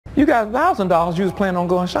You got $1,000 you was planning on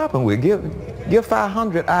going shopping with. Give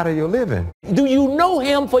 500 out of your living. Do you know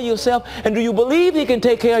him for yourself? And do you believe he can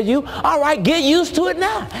take care of you? All right, get used to it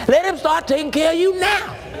now. Let him start taking care of you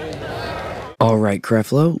now. All right,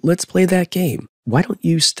 Creflo, let's play that game. Why don't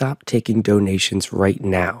you stop taking donations right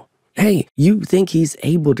now? Hey, you think he's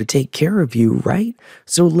able to take care of you, right?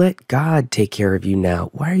 So let God take care of you now.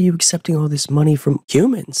 Why are you accepting all this money from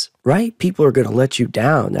humans, right? People are going to let you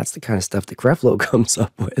down. That's the kind of stuff that Creflo comes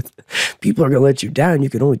up with. People are going to let you down. You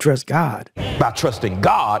can only trust God. By trusting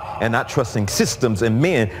God and not trusting systems and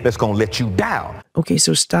men that's going to let you down. Okay,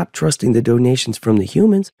 so stop trusting the donations from the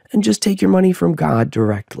humans and just take your money from God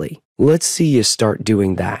directly. Let's see you start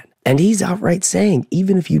doing that. And he's outright saying,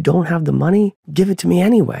 even if you don't have the money, give it to me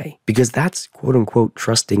anyway, because that's quote unquote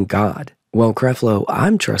trusting God. Well, Creflo,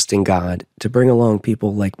 I'm trusting God to bring along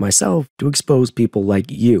people like myself to expose people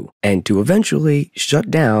like you and to eventually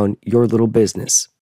shut down your little business.